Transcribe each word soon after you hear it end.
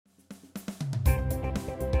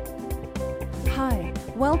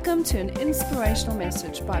Welcome to an inspirational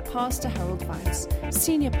message by Pastor Harold Weitz,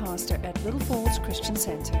 Senior Pastor at Little Falls Christian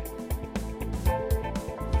Center.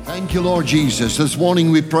 Thank you, Lord Jesus. This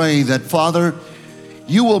morning we pray that, Father,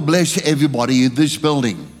 you will bless everybody in this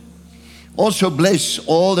building. Also bless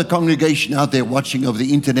all the congregation out there watching over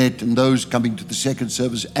the internet and those coming to the second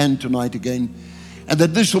service and tonight again. And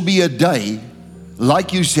that this will be a day,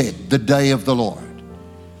 like you said, the day of the Lord.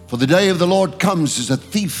 For the day of the Lord comes as a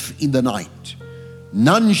thief in the night.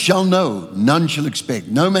 None shall know, none shall expect.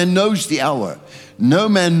 No man knows the hour, no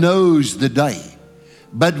man knows the day.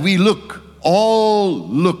 But we all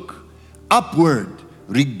look upward,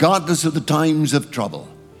 regardless of the times of trouble.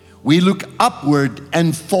 We look upward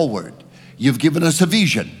and forward. You've given us a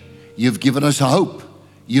vision. You've given us a hope.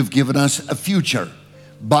 You've given us a future.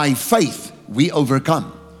 By faith, we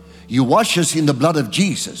overcome. You wash us in the blood of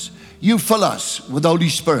Jesus. You fill us with the Holy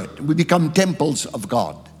Spirit. We become temples of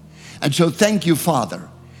God. And so thank you, Father,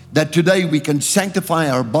 that today we can sanctify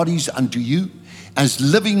our bodies unto you as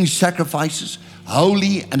living sacrifices,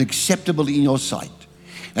 holy and acceptable in your sight.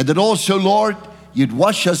 And that also, Lord, you'd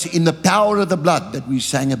wash us in the power of the blood that we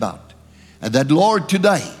sang about. And that, Lord,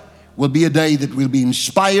 today will be a day that will be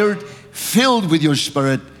inspired, filled with your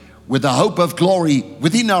Spirit, with the hope of glory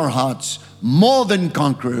within our hearts, more than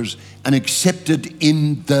conquerors, and accepted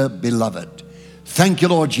in the beloved. Thank you,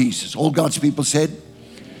 Lord Jesus. All God's people said,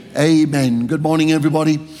 Amen. Good morning,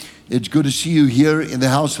 everybody. It's good to see you here in the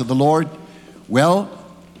house of the Lord. Well,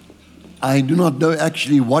 I do not know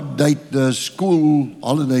actually what date the school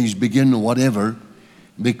holidays begin or whatever,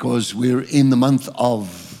 because we're in the month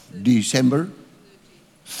of December.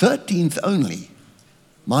 13th only.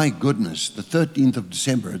 My goodness, the 13th of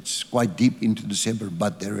December. It's quite deep into December,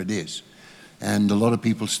 but there it is. And a lot of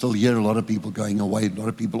people still here, a lot of people going away, a lot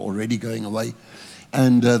of people already going away,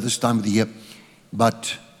 and this time of the year.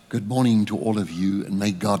 But good morning to all of you, and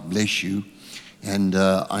may God bless you. And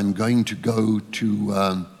I'm going to go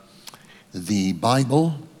to the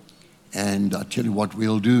Bible, and I'll tell you what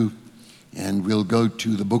we'll do. And we'll go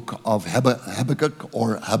to the book of Habakkuk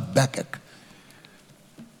or Habakkuk.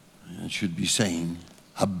 I should be saying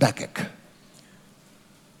Habakkuk.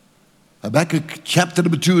 Habakkuk chapter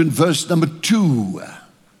number 2 and verse number 2.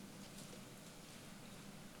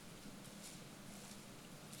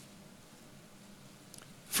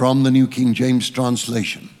 From the New King James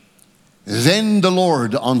translation. Then the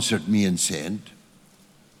Lord answered me and said,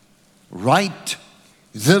 write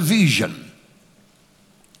the vision.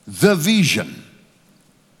 The vision.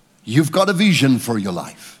 You've got a vision for your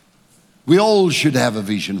life. We all should have a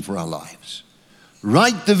vision for our lives.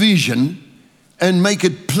 Write the vision and make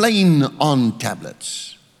it plain on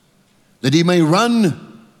tablets, that he may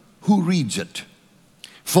run who reads it.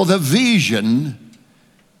 For the vision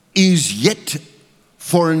is yet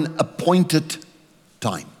for an appointed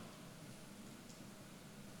time.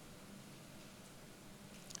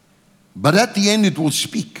 But at the end it will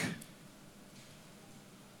speak,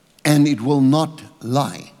 and it will not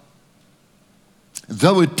lie.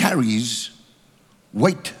 Though it tarries,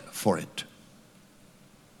 wait for it.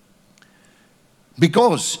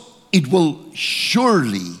 Because it will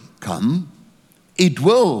surely come, it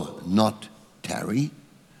will not tarry.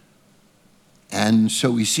 And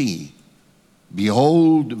so we see,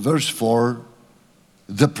 behold, verse 4,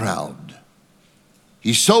 the proud.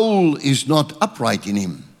 His soul is not upright in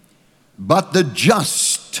him, but the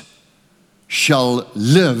just shall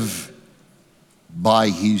live by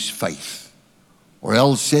his faith. Or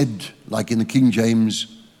else said, like in the King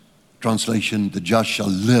James translation, the just shall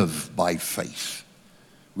live by faith.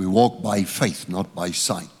 We walk by faith, not by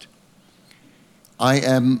sight. I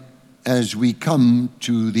am, as we come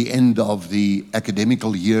to the end of the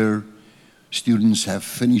academical year, students have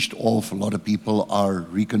finished off. A lot of people are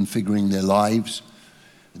reconfiguring their lives.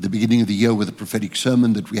 At the beginning of the year with the prophetic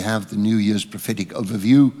sermon that we have, the New Year's prophetic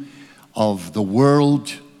overview of the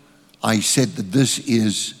world, I said that this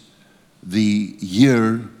is the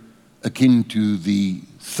year akin to the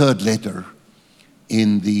third letter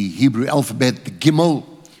in the Hebrew alphabet, the Gimel,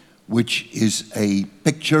 which is a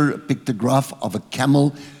pictograph of a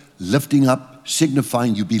camel lifting up,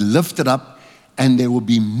 signifying you be lifted up, and there will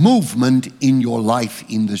be movement in your life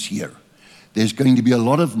in this year. There's going to be a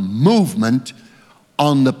lot of movement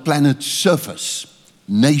on the planet's surface.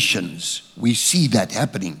 Nations, we see that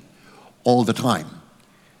happening all the time.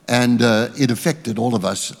 And it affected all of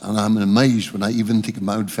us, and I'm amazed when I even think of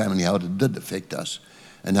my own family, how it did affect us,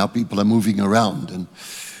 and how people are moving around and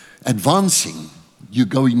advancing. You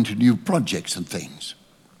go into new projects and things.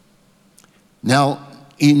 Now,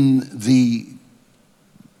 in the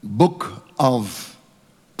book of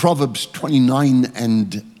Proverbs 29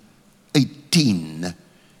 and 18,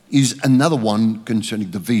 is another one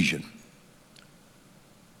concerning the vision.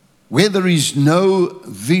 Where there is no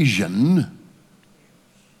vision,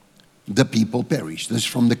 the people perish. This is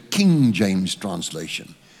from the King James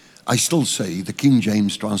translation. I still say the King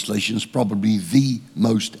James translation is probably the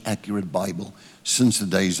most accurate Bible since the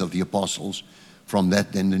days of the apostles. From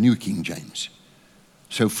that, then the New King James.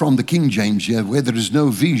 So from the King James here, where there is no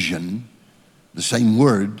vision, the same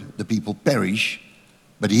word, the people perish,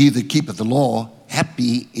 but he that keepeth the law,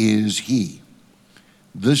 happy is he.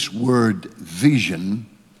 This word vision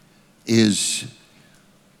is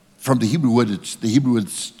from the Hebrew word, it's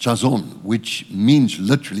chazon, which means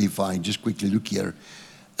literally, if I just quickly look here,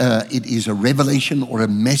 it is a revelation or a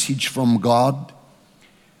message from God,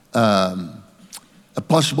 a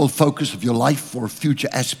possible focus of your life for future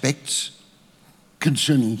aspects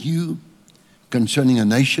concerning you, concerning a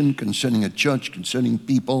nation, concerning a church, concerning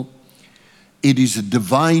people. It is a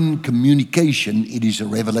divine communication. It is a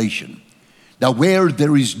revelation. Now, where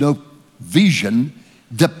there is no vision,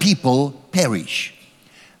 the people perish.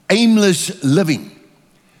 Aimless living,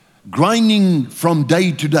 grinding from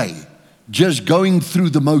day to day, just going through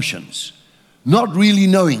the motions, not really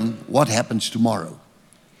knowing what happens tomorrow.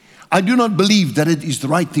 I do not believe that it is the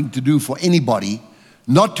right thing to do for anybody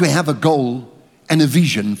not to have a goal and a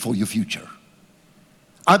vision for your future.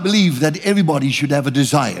 I believe that everybody should have a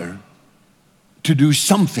desire to do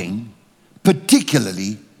something,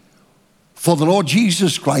 particularly for the Lord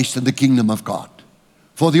Jesus Christ and the kingdom of God,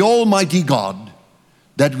 for the Almighty God,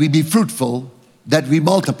 that we be fruitful, that we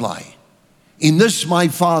multiply. In this my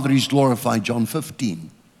Father is glorified, John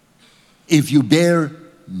 15. If you bear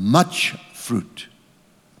much fruit,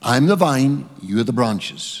 I am the vine, you are the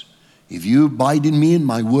branches. If you abide in me and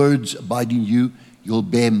my words abide in you, you'll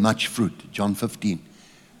bear much fruit, John 15.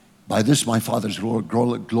 By this my Father is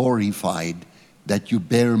glorified, that you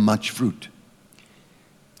bear much fruit.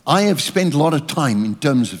 I have spent a lot of time in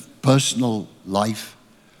terms of personal life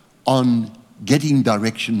on getting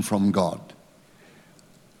direction from God.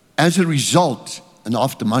 As a result, and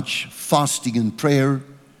after much fasting and prayer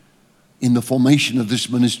in the formation of this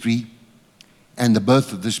ministry and the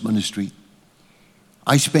birth of this ministry,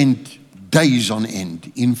 I spent days on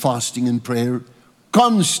end in fasting and prayer,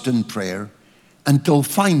 constant prayer, until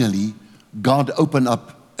finally God opened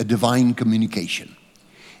up a divine communication.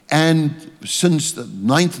 And since the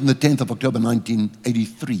 9th and the 10th of October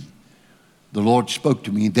 1983, the Lord spoke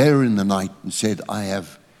to me there in the night and said, I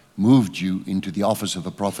have moved you into the office of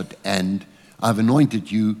a prophet and I've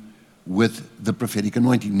anointed you with the prophetic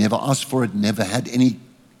anointing. Never asked for it, never had any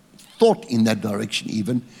thought in that direction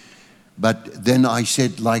even. But then I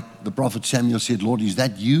said, like the prophet Samuel said, Lord, is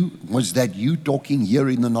that you? Was that you talking here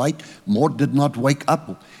in the night? More did not wake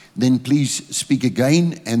up. Then please speak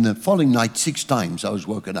again. And the following night, 6 times I was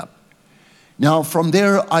woken up. Now from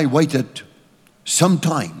there I waited some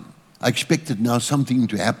time. I expected now something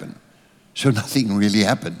to happen. So nothing really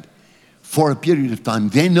happened for a period of time.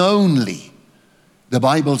 Then only, the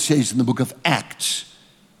Bible says in the book of Acts,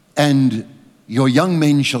 and your young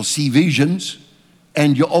men shall see visions,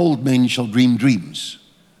 and your old men shall dream dreams.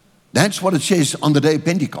 That's what it says on the day of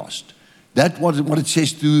Pentecost. That's what it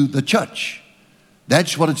says to the church.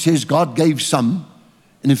 That's what it says God gave some,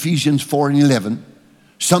 in Ephesians 4 and 11,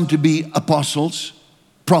 some to be apostles,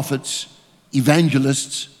 prophets,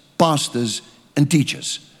 evangelists, pastors, and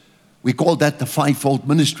teachers. We call that the fivefold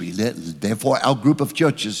ministry. Therefore, our group of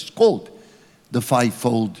churches is called the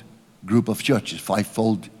Fivefold Group of Churches,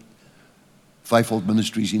 Fivefold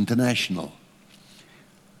Ministries International.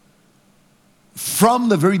 From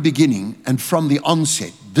the very beginning and from the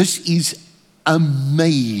onset, this is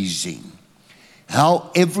amazing how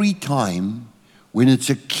every time when it's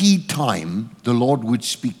a key time, the Lord would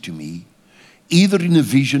speak to me, either in a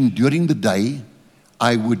vision during the day,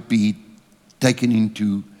 I would be taken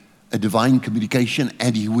into a divine communication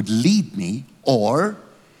and he would lead me, or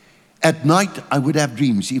at night I would have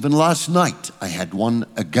dreams. Even last night I had one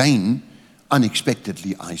again,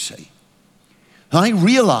 unexpectedly I say. I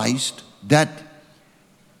realized that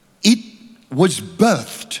it was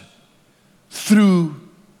birthed through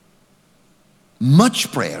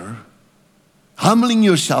much prayer, humbling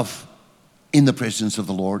yourself in the presence of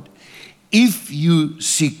the Lord. If you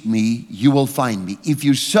seek me, you will find me. If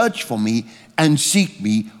you search for me and seek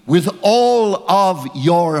me with all of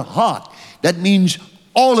your heart, that means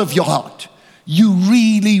all of your heart. You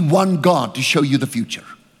really want God to show you the future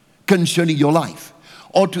concerning your life,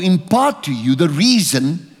 or to impart to you the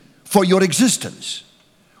reason for your existence.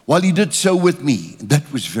 Well, he did so with me. That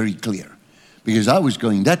was very clear, because I was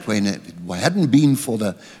going that way, and if it hadn't been for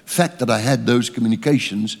the fact that I had those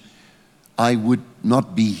communications, I would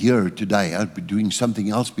not be here today. I'd be doing something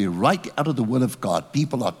else, be right out of the will of God.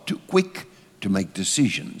 People are too quick to make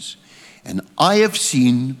decisions. And I have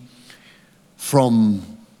seen from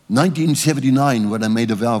 1979, when I made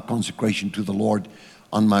a vow of consecration to the Lord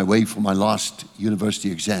on my way for my last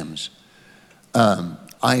university exams,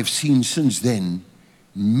 I have seen since then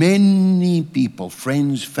many people,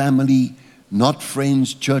 friends, family, not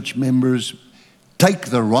friends, church members, take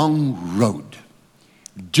the wrong road.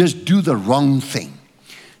 Just do the wrong thing.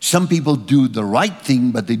 Some people do the right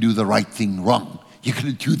thing, but they do the right thing wrong. You're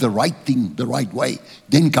going to do the right thing the right way.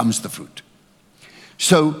 Then comes the fruit.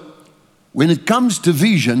 So when it comes to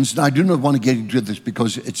visions, and I do not want to get into this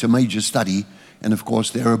because it's a major study, and of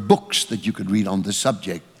course there are books that you could read on this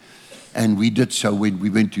subject, and we did so when we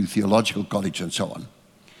went to theological college and so on.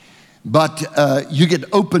 But you get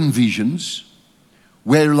open visions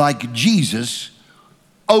where, like Jesus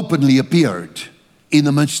openly appeared in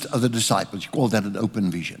the midst of the disciples. You call that an open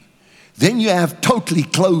vision. Then you have totally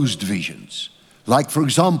closed visions. Like, for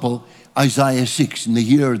example, Isaiah 6, in the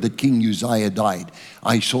year that King Uzziah died,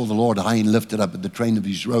 I saw the Lord high and lifted up, and the train of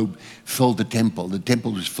his robe filled the temple. The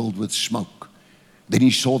temple was filled with smoke. Then he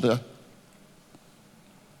saw the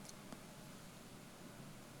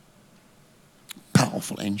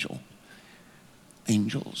powerful angels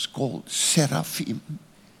called seraphim.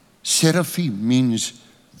 Seraphim means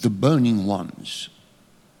the burning ones.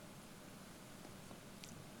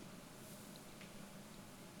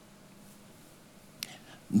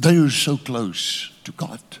 They are so close to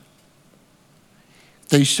God.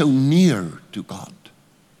 They're so near to God.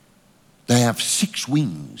 They have 6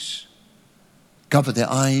 wings. Cover their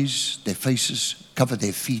eyes, their faces, cover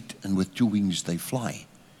their feet, and with 2 wings they fly.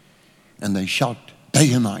 And they shout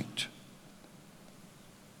day and night,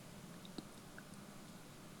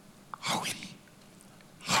 holy,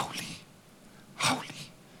 holy,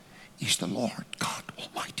 holy is the Lord God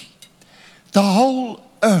Almighty. The whole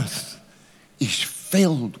earth is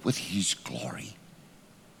filled with His glory.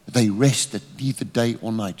 They rested neither day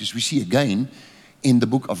or night. As we see again in the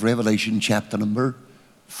book of Revelation, chapter number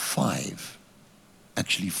 5.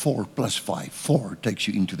 Actually 4 plus 5. 4 takes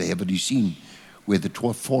you into the heavenly scene where the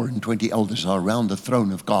 4 and 20 elders are around the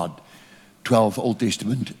throne of God. 12 Old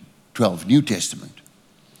Testament, 12 New Testament.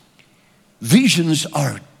 Visions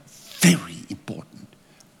are very important.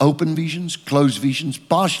 Open visions, closed visions,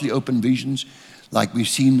 partially open visions, like we've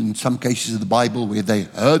seen in some cases of the Bible where they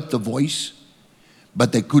heard the voice,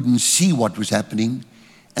 but they couldn't see what was happening,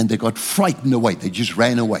 and they got frightened away. They just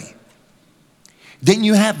ran away. Then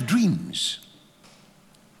you have dreams.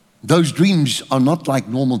 Those dreams are not like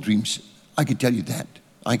normal dreams. I can tell you that.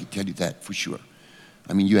 I can tell you that for sure.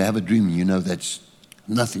 I mean, you have a dream, you know that's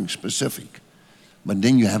nothing specific. But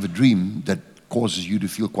then you have a dream that causes you to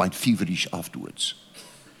feel quite feverish afterwards.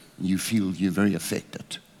 You feel you're very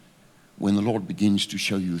affected when the Lord begins to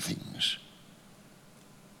show you things.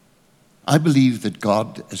 I believe that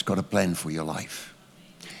God has got a plan for your life.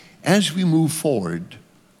 As we move forward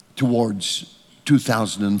towards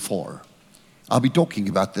 2004, I'll be talking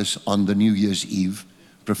about this on the New Year's Eve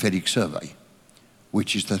prophetic survey,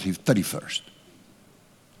 which is the 31st.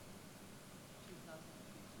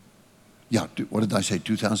 Yeah, what did I say,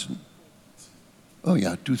 2000? Oh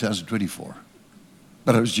yeah, 2024.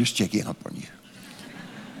 But I was just checking up on you.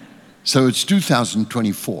 So it's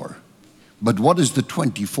 2024. But what does the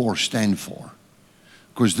 24 stand for?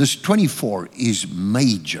 Because this 24 is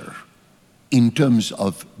major in terms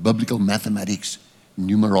of biblical mathematics,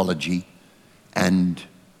 numerology, and,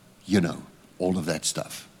 you know, all of that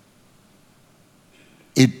stuff.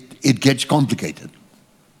 It gets complicated.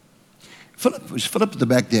 Philip at the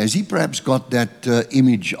back there, has he perhaps got that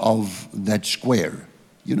image of that square?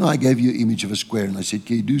 You know, I gave you an image of a square, and I said,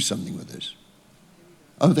 can you do something with this?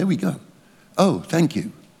 Oh, there we go. Oh, thank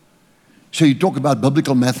you. So you talk about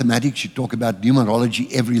biblical mathematics, you talk about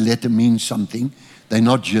numerology, every letter means something. They're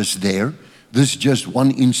not just there. This is just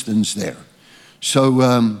one instance there.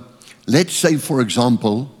 So let's say, for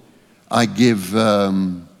example, I give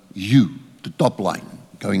you the top line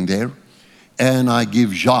going there, and I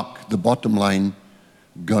give Jacques the bottom line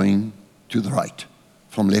going to the right,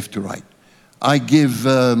 from left to right. I give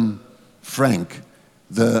Frank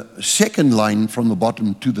the second line from the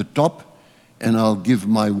bottom to the top, and I'll give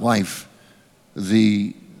my wife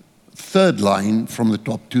the third line from the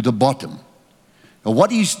top to the bottom. Now,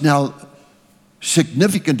 what is now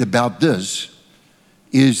significant about this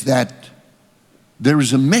is that there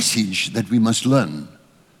is a message that we must learn,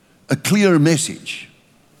 a clear message.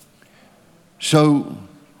 So,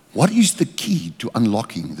 what is the key to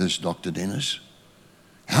unlocking this, Dr. Dennis?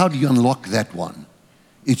 How do you unlock that one?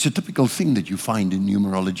 It's a typical thing that you find in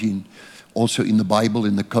numerology and also in the Bible,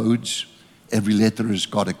 in the codes. Every letter has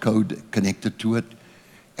got a code connected to it.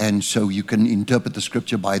 And so you can interpret the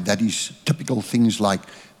scripture by that is typical things like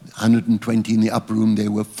 120 in the upper room.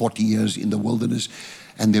 There were 40 years in the wilderness,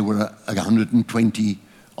 and there were 120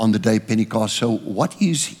 on the day of Pentecost. So what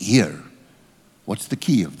is here? What's the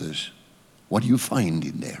key of this? What do you find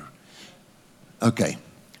in there? Okay.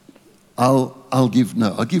 I'll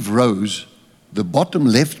give Rose the bottom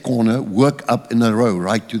left corner, work up in a row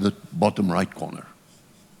right to the bottom right corner.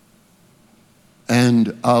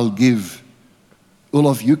 And I'll give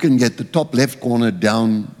Olaf, you can get the top left corner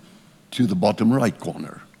down to the bottom right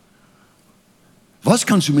corner. Was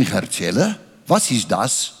kannst du mich erzählen? Was ist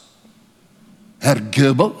das? Herr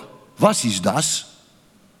Goebel, was ist das?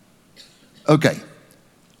 Okay.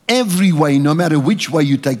 Every way, no matter which way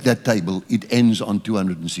you take that table, it ends on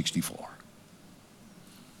 264.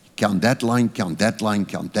 Count that line, count that line,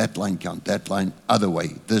 count that line, count that line, other way,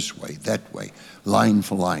 this way, that way, line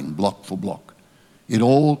for line, block for block. It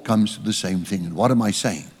all comes to the same thing. And what am I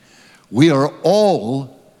saying? We are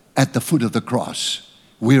all at the foot of the cross.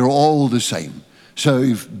 We are all the same. So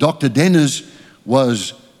if Dr. Dennis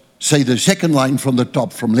was, say, the second line from the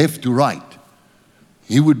top, from left to right,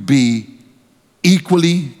 he would be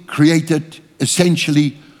equally created.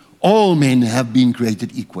 Essentially, all men have been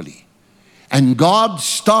created equally. And God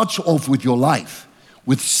starts off with your life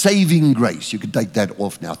with saving grace. You can take that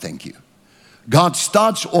off now, thank you. God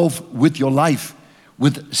starts off with your life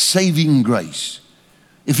with saving grace.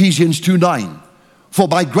 Ephesians 2:9. For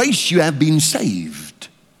by grace you have been saved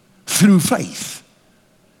through faith.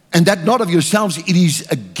 And that not of yourselves, it is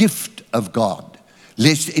a gift of God,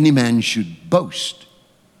 lest any man should boast.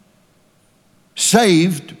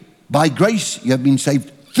 Saved by grace, you have been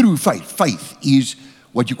saved through faith. Faith is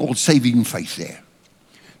what you call saving faith there.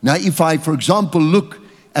 Now, if I, for example, look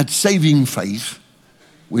at saving faith,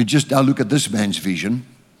 we just now look at this man's vision,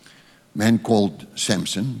 man called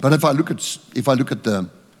Samson. But if I look at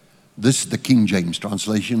the King James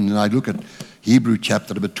translation, and I look at Hebrew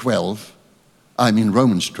chapter number 12,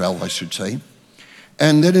 Romans 12, I should say.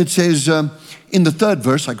 And then it says, in the third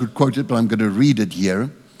verse, I could quote it, but I'm going to read it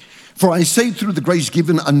here. For I say through the grace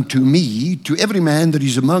given unto me, to every man that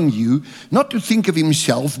is among you, not to think of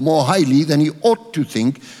himself more highly than he ought to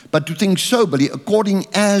think, but to think soberly, according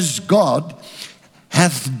as God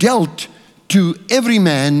hath dealt to every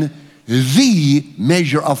man the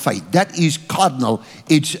measure of faith. That is cardinal.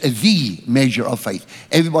 It's the measure of faith.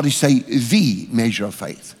 Everybody say the measure of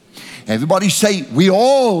faith. Everybody say we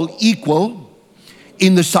all equal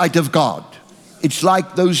in the sight of God. It's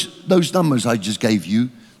like those numbers I just gave you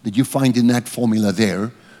that you find in that formula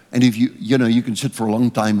there. And if you can sit for a long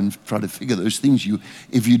time and try to figure those things.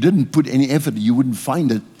 If you didn't put any effort, you wouldn't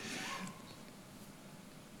find it.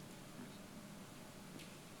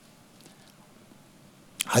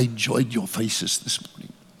 I enjoyed your faces this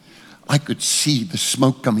morning. I could see the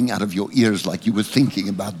smoke coming out of your ears like you were thinking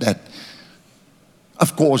about that.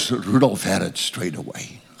 Of course, Rudolph had it straight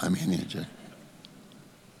away.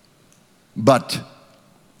 But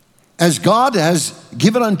as God has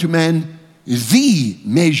given unto man the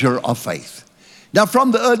measure of faith. Now,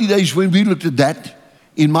 from the early days when we looked at that,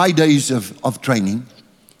 in my days of training,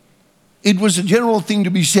 it was a general thing to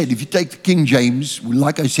be said. If you take the King James,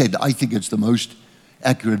 like I said, I think it's the most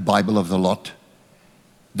accurate Bible of the lot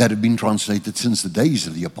that have been translated since the days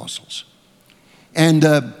of the apostles. And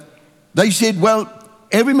they said, well,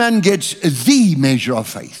 every man gets the measure of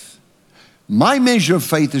faith. My measure of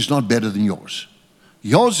faith is not better than yours.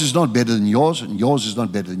 Yours is not better than yours, and yours is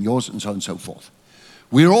not better than yours, and so on and so forth.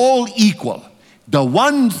 We're all equal. The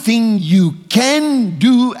one thing you can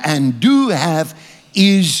do and do have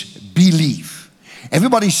is believe.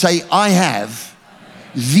 Everybody say, I have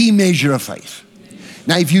the measure of faith.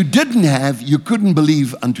 Now, if you didn't have, you couldn't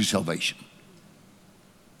believe unto salvation.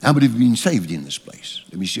 How many have been saved in this place?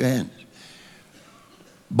 Let me see your hands.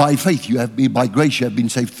 By faith, by grace, you have been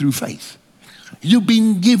saved through faith. You've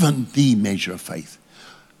been given the measure of faith.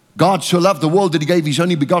 God so loved the world that he gave his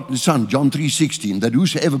only begotten Son, John 3:16, that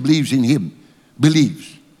whosoever believes in him,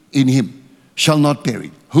 shall not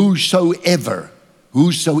perish. Whosoever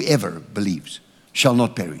believes shall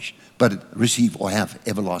not perish, but receive or have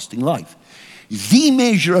everlasting life. The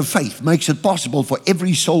measure of faith makes it possible for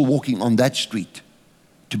every soul walking on that street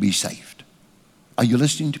to be saved. Are you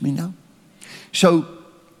listening to me now? So,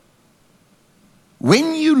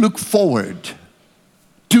 when you look forward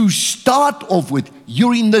to start off with,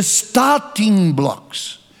 you're in the starting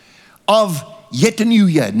blocks of yet a new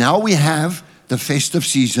year. Now we have the festive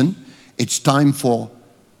season. It's time for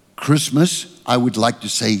Christmas. I would like to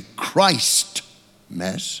say Christmas.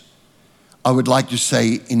 Mass. I would like to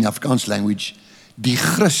say in Afrikaans language, die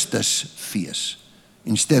Christusfees.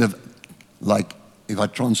 Instead of, like, if I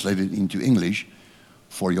translate it into English,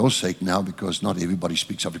 for your sake now, because not everybody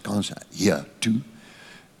speaks Afrikaans here too,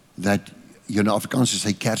 that, Afrikaans is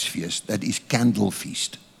a Kersfees, that is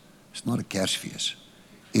Candlefeest. It's not a Kersfees.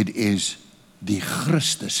 It is die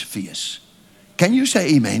Christusfees. Can you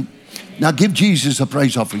say amen? Now give Jesus a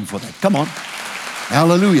praise offering for that. Come on.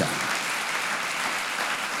 Hallelujah.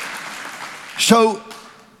 So,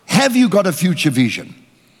 have you got a future vision?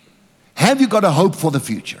 Have you got a hope for the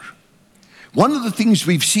future? One of the things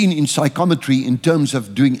we've seen in psychometry in terms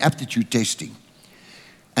of doing aptitude testing,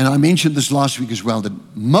 and I mentioned this last week as well, that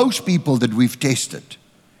most people that we've tested,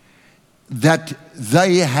 that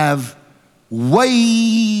they have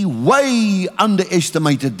way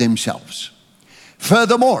underestimated themselves.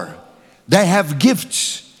 Furthermore, they have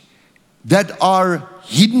gifts that are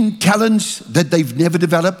hidden talents that they've never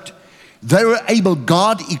developed. They're able,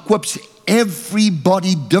 God equips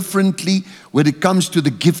everybody differently when it comes to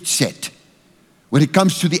the gift set. When it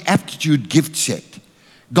comes to the aptitude gift set.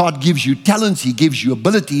 God gives you talents, He gives you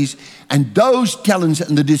abilities, and those talents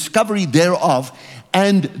and the discovery thereof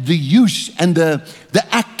and the use and the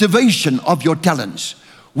activation of your talents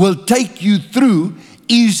will take you through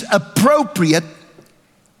is appropriate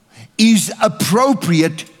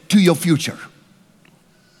to your future.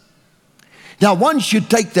 Now, once you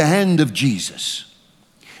take the hand of Jesus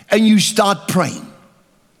and you start praying,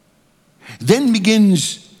 then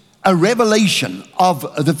begins a revelation of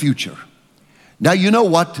the future. Now, you know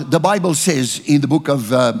what? The Bible says in the book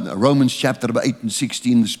of Romans chapter 8 and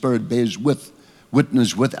 16, the Spirit bears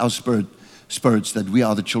witness with our spirits that we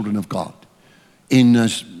are the children of God. In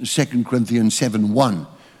 2 Corinthians 7:1,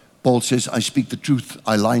 Paul says, I speak the truth,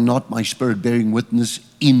 I lie not, my spirit bearing witness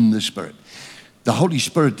in the Spirit. The Holy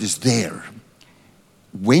Spirit is there.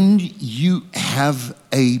 When you have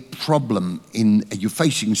a problem, you're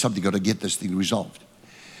facing something, you've got to get this thing resolved.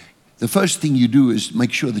 The first thing you do is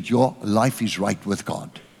make sure that your life is right with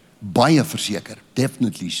God. Baie verseker,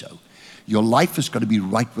 definitely so. Your life has got to be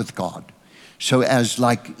right with God. So as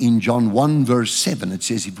like in John 1 verse 7, it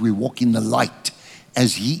says, if we walk in the light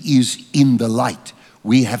as He is in the light,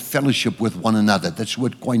 we have fellowship with one another. That's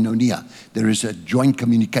what koinonia. There is a joint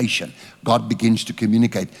communication. God begins to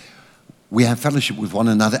communicate. We have fellowship with one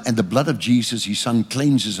another, and the blood of Jesus, His Son,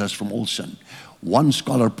 cleanses us from all sin. One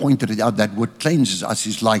scholar pointed it out, that what cleanses us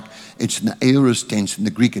is like, it's an aorist tense in the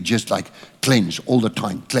Greek, it's just like cleanse all the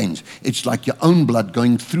time, cleanse. It's like your own blood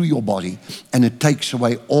going through your body, and it takes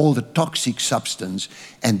away all the toxic substance,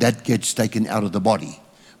 and that gets taken out of the body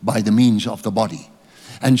by the means of the body.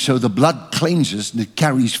 And so the blood cleanses, and it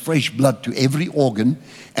carries fresh blood to every organ,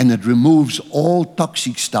 and it removes all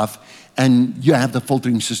toxic stuff, and you have the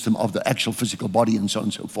filtering system of the actual physical body and so on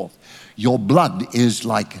and so forth. Your blood is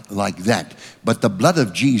like that. But the blood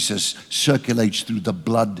of Jesus circulates through the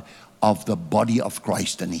blood of the body of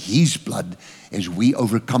Christ, and His blood, as we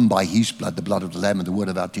overcome by His blood, the blood of the Lamb and the word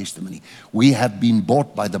of our testimony. We have been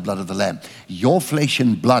bought by the blood of the Lamb. Your flesh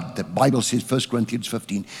and blood, the Bible says, 1 Corinthians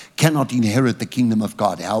 15, cannot inherit the kingdom of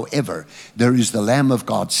God. However, there is the Lamb of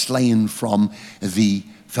God slain from the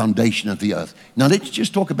foundation of the earth. Now let's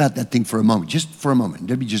just talk about that thing for a moment. Just for a moment.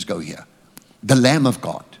 Let me just go here. The Lamb of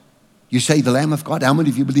God. You say the Lamb of God? How many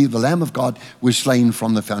of you believe the Lamb of God was slain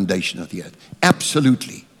from the foundation of the earth?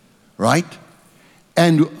 Absolutely. Right?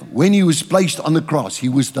 And when He was placed on the cross, He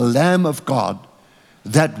was the Lamb of God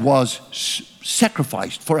that was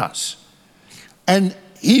sacrificed for us. And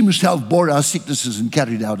He Himself bore our sicknesses and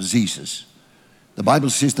carried our diseases. The Bible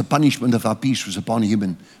says the punishment of our peace was upon Him,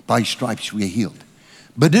 and by stripes we are healed.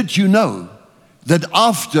 But did you know that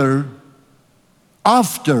after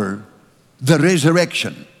the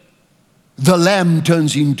resurrection, the Lamb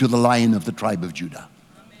turns into the Lion of the tribe of Judah?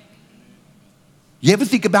 You ever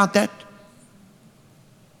think about that?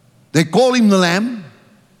 They call Him the Lamb.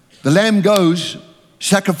 The Lamb goes,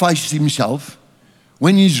 sacrifices Himself.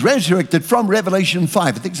 When He's resurrected from Revelation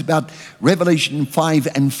 5, I think it's about Revelation 5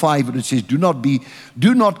 and 5, where it says, do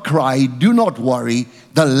not cry, do not worry.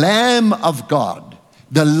 The Lamb of God,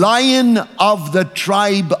 the Lion of the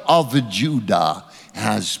tribe of Judah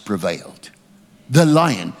has prevailed. The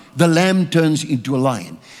Lion, the Lamb turns into a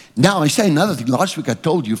lion. Now, I say another thing. Last week I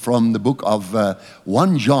told you from the book of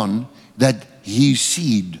 1 John that His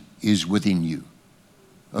seed is within you.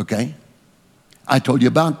 Okay? I told you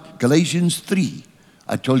about Galatians 3.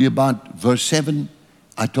 I told you about verse 7.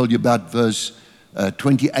 I told you about verse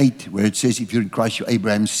 28, where it says, if you're in Christ, you're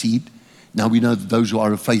Abraham's seed. Now we know that those who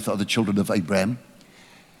are of faith are the children of Abraham.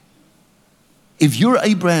 If you're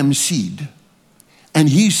Abraham's seed, and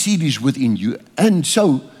his seed is within you. And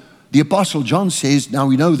so the Apostle John says, now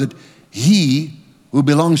we know that he who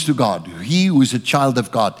belongs to God, he who is a child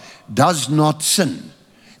of God, does not sin.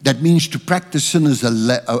 That means to practice sin is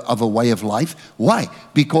a way of life. Why?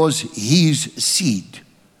 Because his seed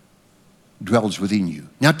dwells within you.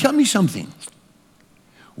 Now tell me something.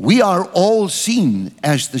 We are all seen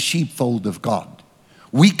as the sheepfold of God.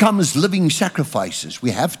 We come as living sacrifices.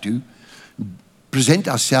 We have to present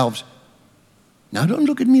ourselves. Now don't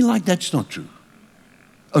look at me like that's not true.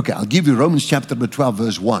 Okay, I'll give you Romans chapter 12,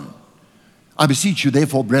 verse 1. I beseech you,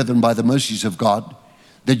 therefore, brethren, by the mercies of God,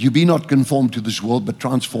 that you be not conformed to this world, but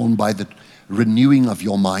transformed by the renewing of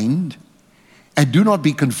your mind. And do not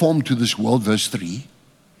be conformed to this world, verse 3,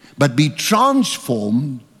 but be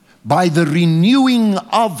transformed by the renewing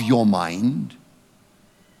of your mind.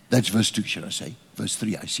 That's verse 2, should I say? Verse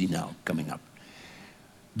 3, I see now coming up.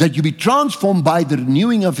 That you be transformed by the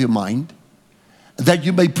renewing of your mind, that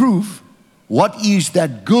you may prove what is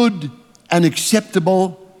that good and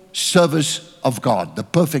acceptable service of God, the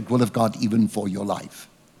perfect will of God, even for your life.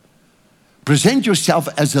 Present yourself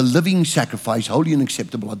as a living sacrifice, holy and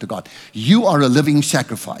acceptable unto God. You are a living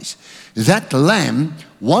sacrifice. That lamb,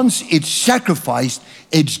 once it's sacrificed,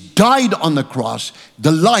 it's died on the cross.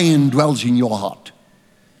 The lion dwells in your heart.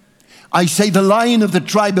 I say the Lion of the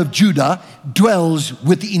tribe of Judah dwells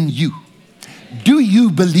within you. Do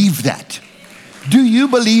you believe that? Do you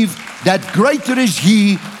believe that greater is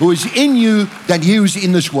he who is in you than he who is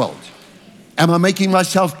in this world? Am I making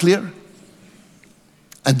myself clear?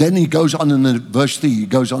 And then he goes on in verse 3, he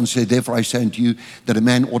goes on and says, therefore I say unto you that a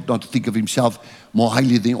man ought not to think of himself more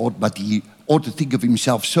highly than he ought, but he ought to think of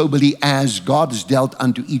himself soberly, as God has dealt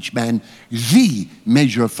unto each man the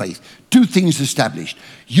measure of faith. Two things established.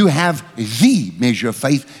 You have the measure of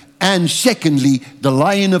faith, and secondly, the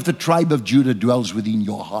Lion of the tribe of Judah dwells within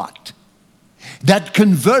your heart. That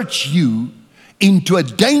converts you into a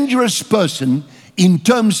dangerous person in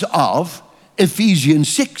terms of Ephesians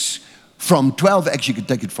 6 from 12, actually you could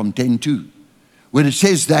take it from 10 too, where it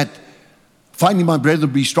says that, finally my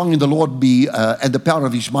brethren, be strong in the Lord, be and the power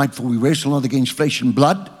of his might, for we wrestle not against flesh and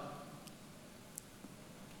blood.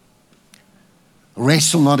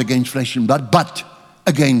 Wrestle not against flesh and blood, but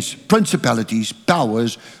against principalities,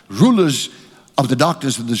 powers, rulers of the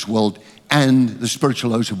darkness of this world, and the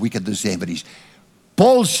spiritual hosts of wickedness in heaven.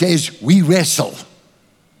 Paul says we wrestle.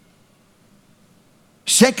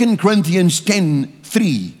 2 Corinthians 10,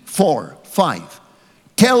 3, 4, 5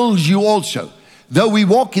 tells you also, though we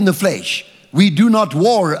walk in the flesh, we do not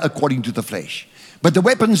war according to the flesh, but the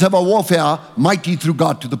weapons of our warfare are mighty through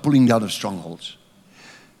God to the pulling down of strongholds.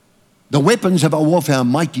 The weapons of our warfare are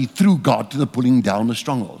mighty through God to the pulling down of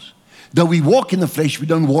strongholds. Though we walk in the flesh, we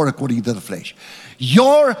don't war according to the flesh.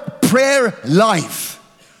 Your prayer life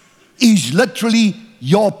is literally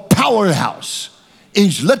your powerhouse.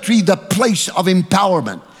 Is literally the place of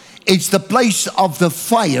empowerment. It's the place of the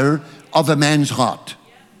fire of a man's heart.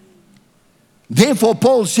 Therefore,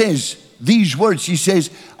 Paul says these words. He says,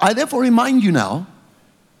 I therefore remind you now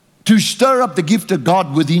to stir up the gift of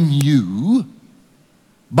God within you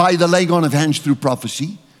by the laying on of hands through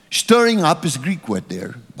prophecy. Stirring up is a Greek word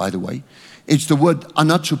there, by the way. It's the word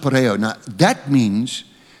anatsupereo. Now, that means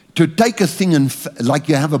to take a thing and, like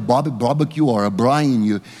you have a barbecue or a braai and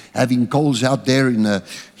you're having coals out there in a,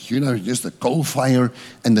 just a coal fire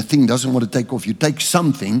and the thing doesn't want to take off. You take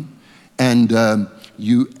something and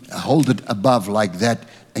you hold it above like that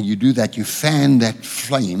and you do that. You fan that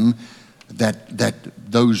flame,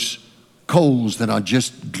 those coals that are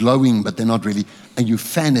just glowing but they're not really, and you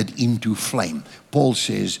fan it into flame. Paul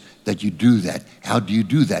says that you do that. How do you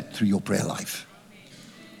do that? Through your prayer life.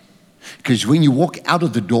 Because when you walk out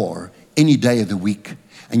of the door any day of the week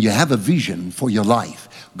and you have a vision for your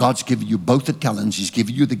life, God's given you both the talents, he's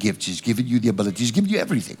given you the gifts, he's given you the abilities, he's given you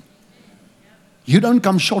everything. You don't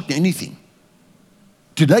come short in anything.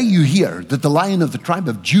 Today you hear that the Lion of the tribe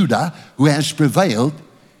of Judah, who has prevailed,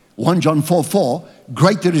 1 John 4:4,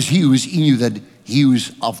 greater is he who is in you than he who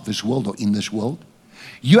is of this world or in this world.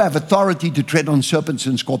 You have authority to tread on serpents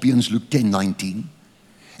and scorpions, Luke 10:19,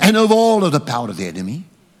 and over all of the power of the enemy.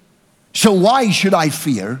 So why should I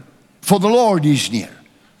fear? For the Lord is near.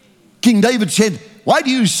 King David said, why do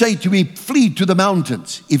you say to me, flee to the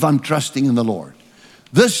mountains if I'm trusting in the Lord?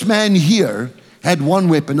 This man here had one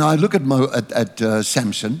weapon. Now I look at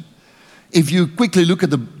Samson. If you quickly look at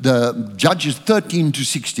the Judges 13 to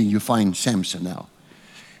 16, you find Samson now.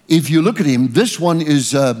 If you look at him, this one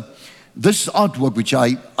is this artwork, which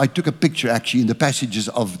I took a picture actually in the passages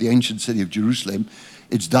of the ancient city of Jerusalem.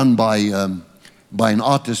 It's done by an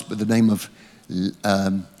artist by the name of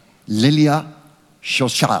Lilia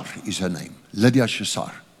Shoshar is her name. Lydia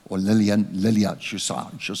Shusar, or Lilia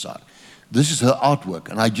Shusar. This is her artwork,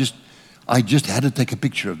 and I just had to take a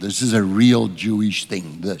picture of this. This is a real Jewish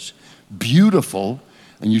thing, this. Beautiful,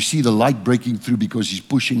 and you see the light breaking through because he's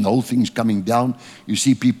pushing, the whole thing's coming down. You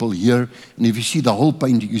see people here, and if you see the whole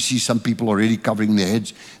painting, you see some people already covering their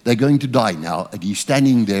heads. They're going to die now, and he's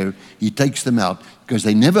standing there. He takes them out because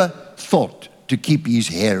they never thought to keep his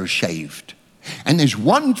hair shaved. And there's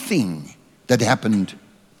one thing that happened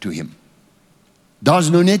to him.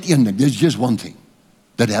 There's no net een ding. There's just one thing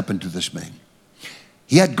that happened to this man.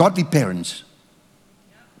 He had godly parents.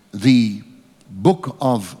 The book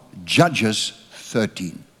of Judges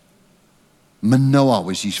 13. Manoah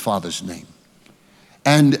was his father's name.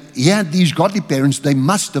 And he had these godly parents. They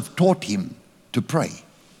must have taught him to pray.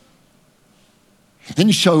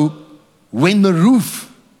 And so when the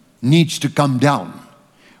roof needs to come down,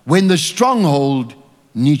 when the stronghold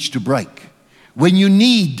needs to break, when you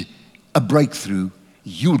need a breakthrough,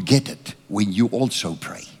 you'll get it when you also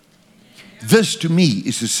pray. This to me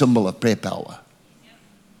is a symbol of prayer power.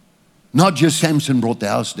 Not just Samson brought the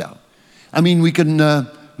house down. I mean, we can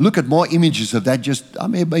look at more images of that.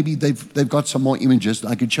 Maybe they've got some more images.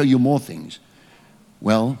 I could show you more things.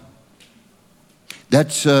 Well,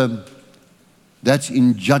 that's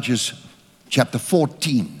in Judges chapter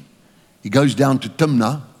 14. He goes down to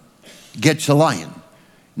Timnah, gets a lion.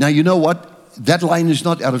 Now, you know what? That lion is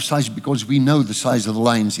not out of size because we know the size of the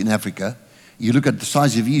lions in Africa. You look at the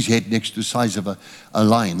size of his head next to the size of a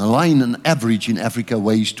lion. A lion, on average in Africa,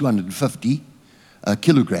 weighs 250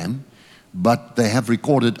 kilogram, but they have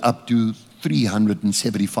recorded up to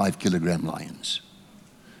 375 kilogram lions.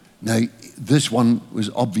 Now, this one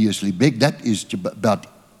was obviously big. That is about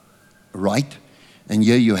right. And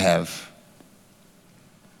here you have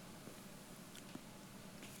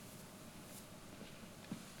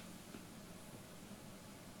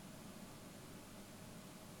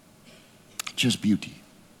just beauty.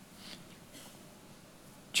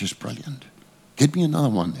 Just brilliant. Get me another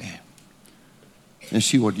one there. Let's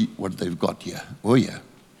see what they've got here. Oh, yeah.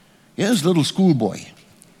 Here's a little schoolboy.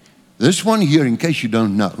 This one here, in case you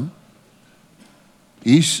don't know,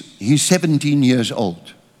 he's 17 years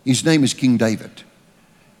old. His name is King David.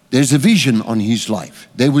 There's a vision on his life.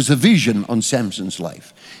 There was a vision on Samson's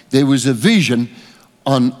life. There was a vision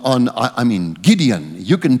on Gideon.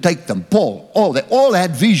 You can take them. Paul. They all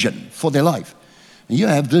had vision for their life. And you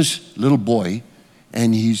have this little boy,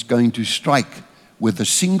 and he's going to strike with a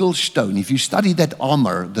single stone. If you study that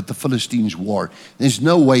armor that the Philistines wore, there's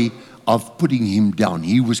no way of putting him down.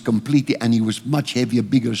 He was completely, and he was much heavier,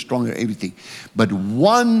 bigger, stronger, everything. But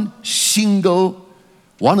one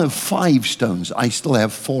of 5 stones, I still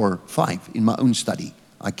have 5 in my own study,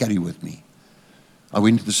 I carry with me. I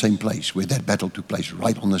went to the same place where that battle took place,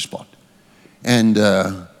 right on the spot. And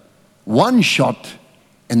one shot,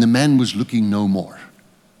 and the man was looking no more.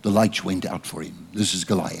 The lights went out for him. This is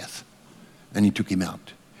Goliath. And he took him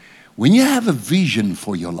out. When you have a vision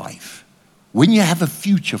for your life, when you have a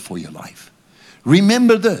future for your life,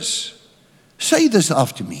 remember this. Say this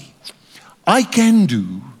after me. I can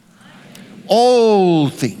do all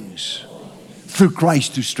things through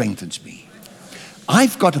Christ who strengthens me.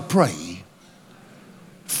 I've got to pray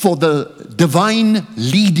for the divine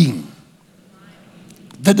leading,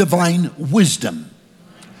 the divine wisdom,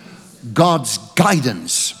 God's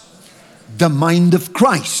guidance, the mind of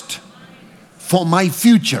Christ for my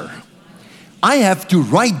future. I have to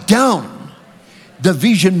write down the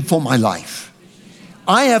vision for my life.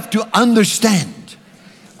 I have to understand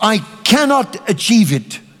I cannot achieve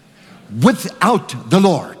it without the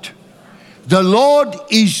Lord. The Lord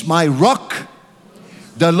is my rock.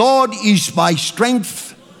 The Lord is my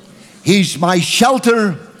strength. He's my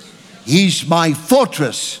shelter. He's my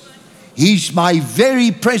fortress. He's my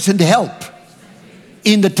very present help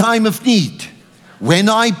in the time of need. When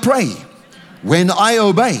I pray, when I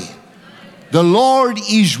obey, the Lord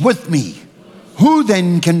is with me. Who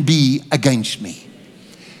then can be against me?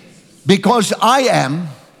 Because I am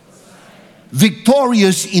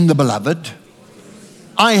victorious in the beloved,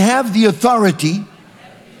 I have the authority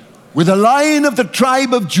with the Lion of the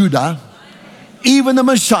tribe of Judah, even the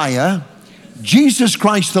Messiah, Jesus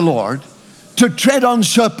Christ the Lord, to tread on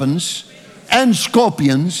serpents and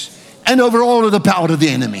scorpions and over all of the power of the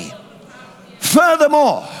enemy.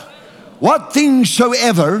 Furthermore, what things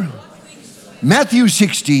soever, Matthew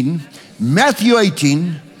 16, Matthew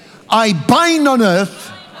 18, I bind on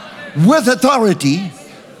earth with authority.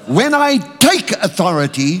 When I take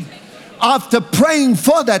authority, after praying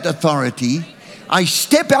for that authority, I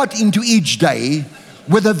step out into each day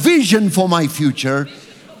with a vision for my future,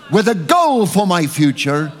 with a goal for my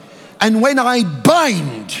future. And when I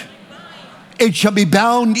bind it shall be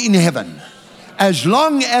bound in heaven. As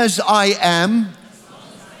long as I am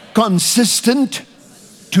consistent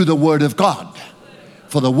to the Word of God.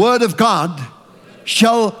 For the Word of God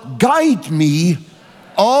shall guide me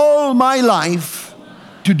all my life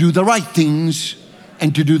to do the right things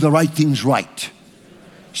and to do the right things right.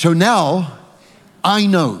 So now I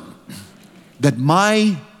know that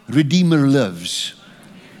my Redeemer lives.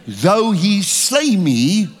 Though he slay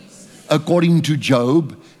me, according to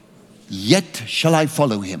Job, yet shall I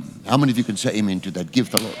follow him. How many of you can say amen to that?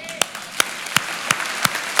 Give the Lord.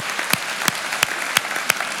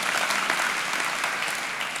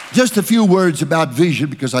 Just a few words about vision,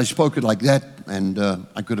 because I spoke it like that, and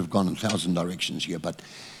I could have gone in 1,000 directions here, but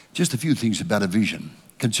just a few things about a vision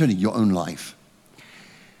concerning your own life.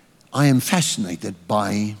 I am fascinated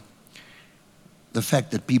by the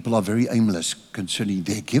fact that people are very aimless concerning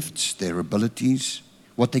their gifts, their abilities,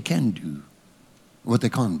 what they can do, what they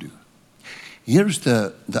can't do. Here's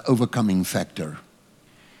the overcoming factor,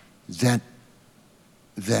 that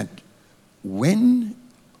when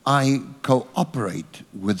I cooperate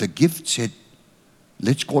with the gift set,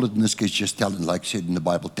 let's call it in this case just talent, like said in the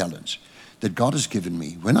Bible, talents, that God has given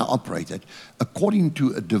me, when I operate it according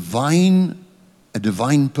to a divine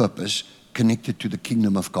purpose connected to the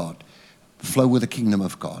kingdom of God, flow with the kingdom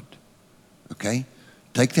of God, okay?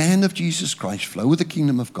 Take the hand of Jesus Christ, flow with the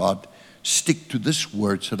kingdom of God, stick to this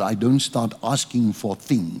word so that I don't start asking for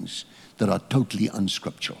things that are totally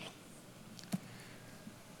unscriptural.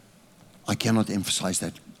 I cannot emphasize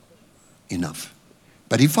that enough.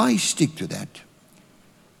 But if I stick to that,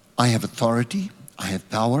 I have authority, I have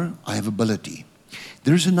power, I have ability.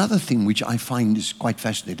 There's another thing which I find is quite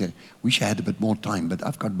fascinating. Wish I had a bit more time, but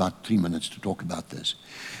I've got about 3 minutes to talk about this.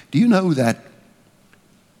 Do you know that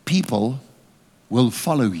people will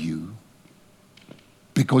follow you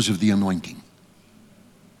because of the anointing?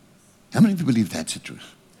 How many of you believe that's the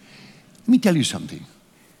truth? Let me tell you something.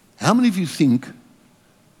 How many of you think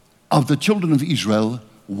of the children of Israel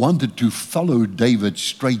wanted to follow David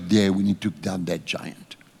straight there when he took down that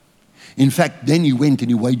giant? In fact, then he went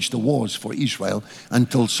and he waged the wars for Israel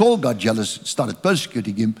until Saul got jealous, started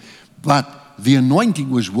persecuting him, but the anointing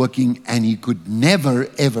was working and he could never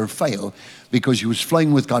ever fail because he was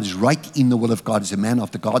flowing with God. He's right in the will of God. He's a man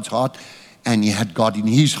after God's heart, and he had God in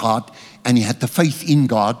his heart, and he had the faith in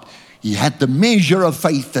God. He had the measure of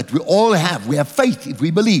faith that we all have. We have faith if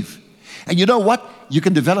we believe. And you know what? You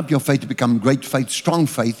can develop your faith to become great faith, strong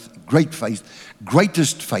faith, great faith,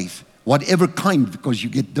 greatest faith, whatever kind, because you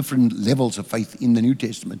get different levels of faith in the New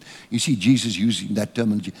Testament. You see Jesus using that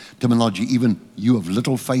terminology, even you have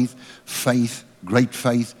little faith, faith, great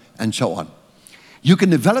faith, and so on. You can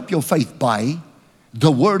develop your faith by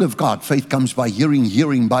the Word of God. Faith comes by hearing,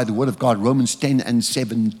 hearing by the Word of God, Romans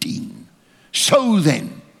 10:17. So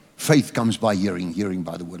then, faith comes by hearing, hearing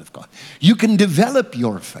by the Word of God. You can develop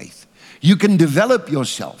your faith. You can develop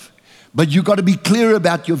yourself, but you've got to be clear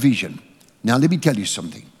about your vision. Now, let me tell you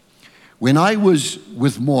something. When I was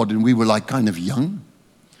with Maud and we were like kind of young,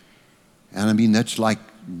 and I mean, that's like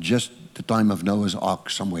just the time of Noah's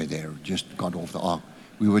Ark, somewhere there, just got off the ark.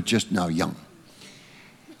 We were just now young.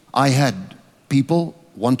 I had people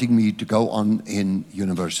wanting me to go on in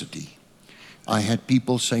university. I had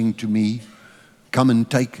people saying to me, come and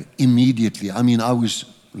take immediately. I mean, I was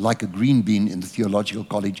like a green bean in the theological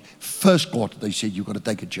college. First quarter, they said, you've got to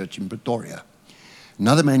take a church in Pretoria.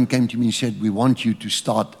 Another man came to me and said, we want you to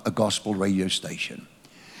start a gospel radio station.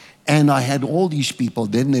 And I had all these people.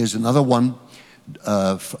 Then there's another one,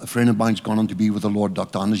 a friend of mine's gone on to be with the Lord,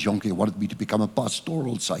 Dr. Hannes Jonke, wanted me to become a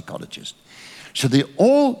pastoral psychologist. So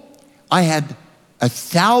I had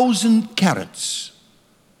 1,000 carrots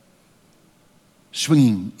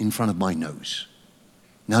swinging in front of my nose.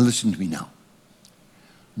 Now listen to me now.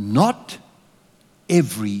 Not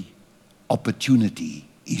every opportunity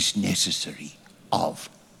is necessary of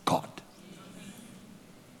God.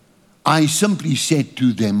 I simply said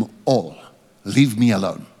to them all, leave me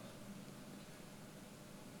alone.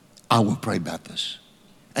 I will pray about this.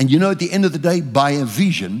 And you know, at the end of the day, by a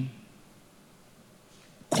vision,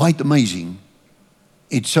 quite amazing,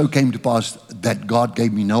 it so came to pass that God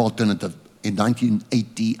gave me no alternative in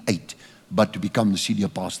 1988 but to become the senior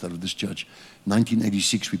pastor of this church.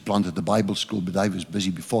 1986, we planted the Bible school, but I was busy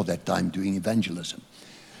before that time doing evangelism.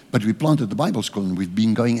 But we planted the Bible school, and we've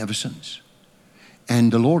been going ever since.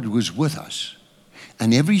 And the Lord was with us.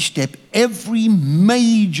 And every step, every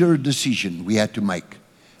major decision we had to make,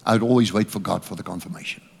 I would always wait for God for the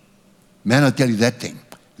confirmation. Man, I tell you, that thing,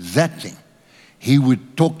 He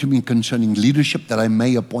would talk to me concerning leadership that I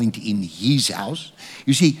may appoint in His house.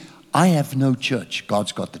 You see, I have no church.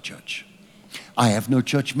 God's got the church. I have no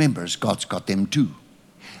church members. God's got them too.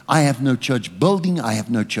 I have no church building. I have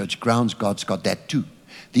no church grounds. God's got that too.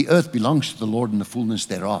 The earth belongs to the Lord and the fullness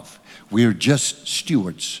thereof. We're just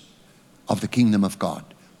stewards of the kingdom of God.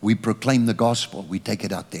 We proclaim the gospel. We take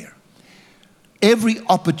it out there. Every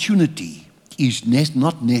opportunity is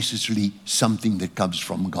not necessarily something that comes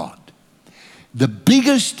from God. The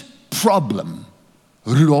biggest problem,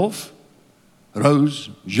 Rudolf, Rose,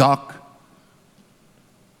 Jacques,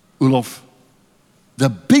 Ulof, the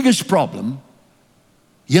biggest problem,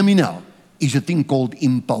 hear me now, is a thing called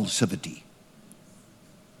impulsivity.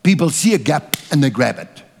 People see a gap and they grab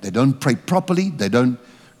it. They don't pray properly. They don't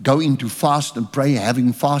go into fast and pray,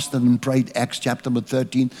 having fasted and prayed. Acts chapter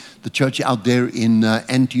 13, the church out there in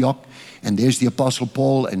Antioch. And there's the Apostle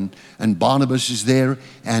Paul and Barnabas is there.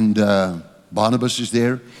 And Barnabas is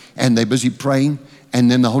there. And they're busy praying. And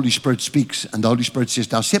then the Holy Spirit speaks. And the Holy Spirit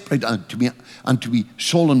says, now separate unto me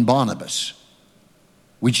Saul and Barnabas,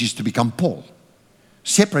 which is to become Paul.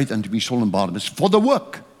 Separate unto me Saul and Barnabas for the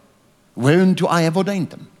work whereunto I have ordained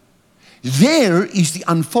them. There is the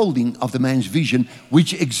unfolding of the man's vision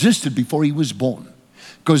which existed before he was born.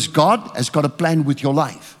 Because God has got a plan with your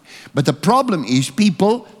life. But the problem is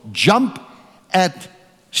people jump at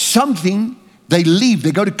something, they leave,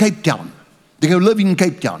 they go to Cape Town. They go live in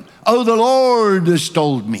Cape Town. Oh, the Lord has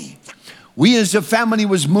told me. We as a family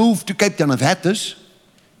was moved to Cape Town. I've had this.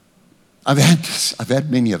 I've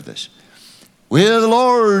had many of this. Where the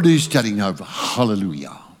Lord is telling us,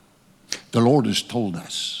 hallelujah. The Lord has told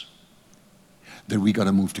us that we got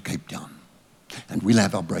to move to Cape Town and we'll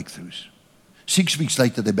have our breakthroughs. 6 weeks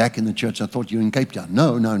later, they're back in the church. I thought you were in Cape Town.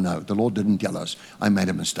 No. The Lord didn't tell us. I made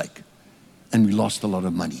a mistake. And we lost a lot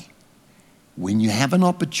of money. When you have an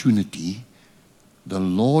opportunity, the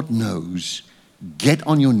Lord knows, get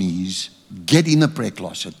on your knees, get in the prayer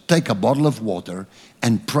closet, take a bottle of water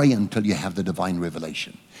and pray until you have the divine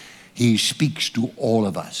revelation. He speaks to all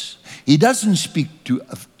of us. He doesn't speak to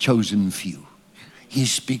a chosen few. He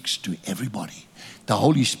speaks to everybody. The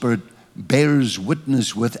Holy Spirit bears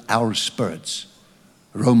witness with our spirits.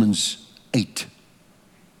 Romans 8.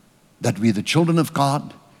 That we're the children of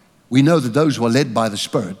God. We know that those who are led by the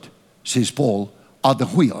Spirit, says Paul, are the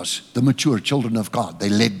huios, the mature children of God. They're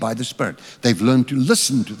led by the Spirit. They've learned to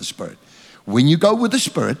listen to the Spirit. When you go with the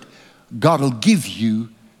Spirit, God will give you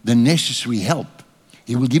the necessary help.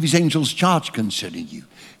 He will give His angels charge concerning you.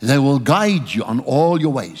 They will guide you on all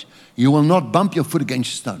your ways. You will not bump your foot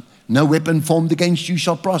against a stone. No weapon formed against you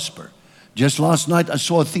shall prosper. Just last night I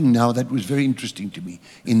saw a thing now that was very interesting to me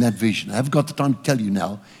in that vision. I haven't got the time to tell you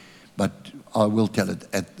now, but I will tell it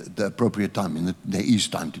at the appropriate time. And there is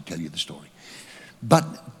time to tell you the story. But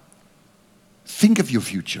think of your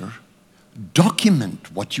future.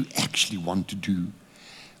 Document what you actually want to do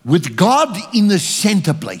with God in the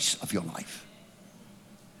center place of your life.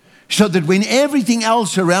 So that when everything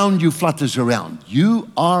else around you flutters around, you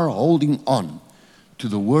are holding on to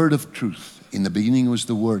the word of truth. In the beginning was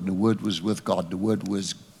the Word, and the Word was with God. The Word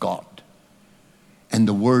was God. And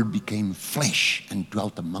the Word became flesh and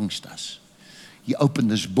dwelt amongst us. You open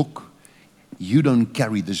this book. You don't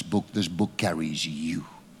carry this book carries you.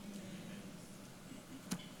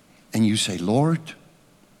 And you say, Lord,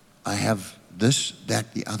 I have this,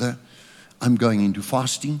 that, the other. I'm going into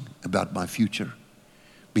fasting about my future.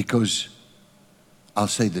 Because I'll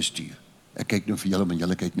say this to you. Ek kyk nou vir julle, maar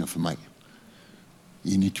julle kyk nou vir my.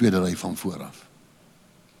 Hier in die tweede ry van vooraf.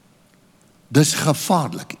 Dis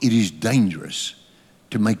gevaarlik. It is dangerous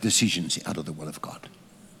to make decisions out of the will of God.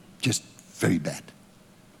 Just very bad.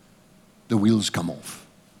 The wheels come off.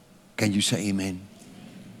 Can you say amen?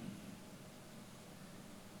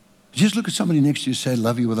 Just look at somebody next to you and say, I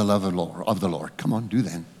love you with the love of the Lord. Come on, do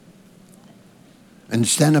that. And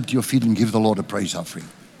stand up to your feet and give the Lord a praise offering.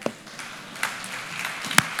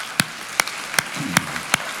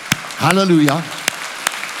 Hallelujah.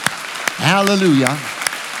 Hallelujah.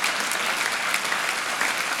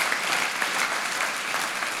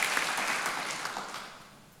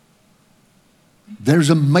 There's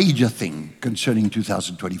a major thing concerning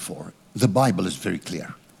 2024. The Bible is very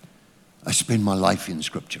clear. I spend my life in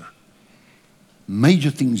Scripture.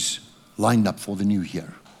 Major things lined up for the new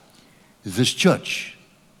year. This church,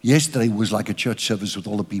 yesterday was like a church service with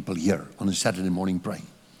all the people here on a Saturday morning praying.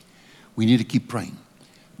 We need to keep praying.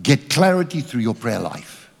 Get clarity through your prayer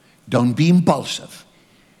life. Don't be impulsive.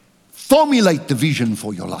 Formulate the vision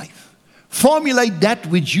for your life. Formulate that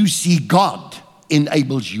which you see God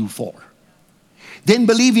enables you for. Then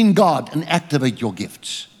believe in God and activate your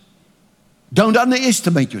gifts. Don't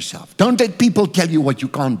underestimate yourself. Don't let people tell you what you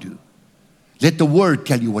can't do. Let the Word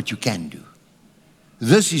tell you what you can do.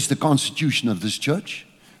 This is the constitution of this church.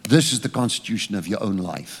 This is the constitution of your own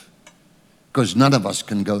life. Because none of us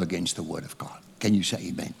can go against the Word of God. Can you say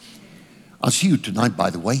amen? I'll see you tonight, by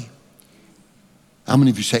the way. How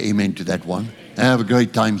many of you say amen to that one? Have a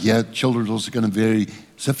great time here. Children are also going to vary.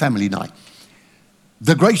 It's a family night.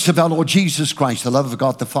 The grace of our Lord Jesus Christ, the love of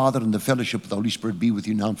God the Father, and the fellowship of the Holy Spirit be with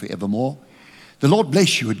you now and forevermore. The Lord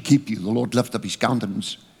bless you and keep you. The Lord lift up his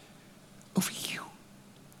countenance over you.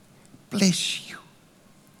 Bless you.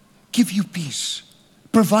 Give you peace.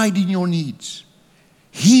 Provide in your needs.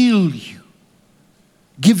 Heal you.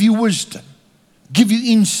 Give you wisdom. Give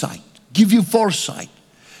you insight. Give you foresight.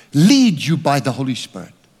 Lead you by the Holy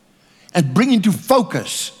Spirit. And bring into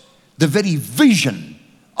focus the very vision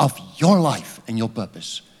of your life and your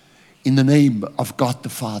purpose. In the name of God the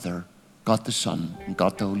Father, God the Son, and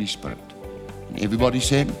God the Holy Spirit. And everybody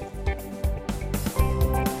said,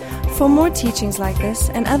 For more teachings like this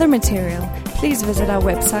and other material, please visit our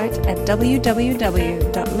website at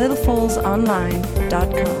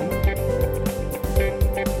www.littlefallsonline.com.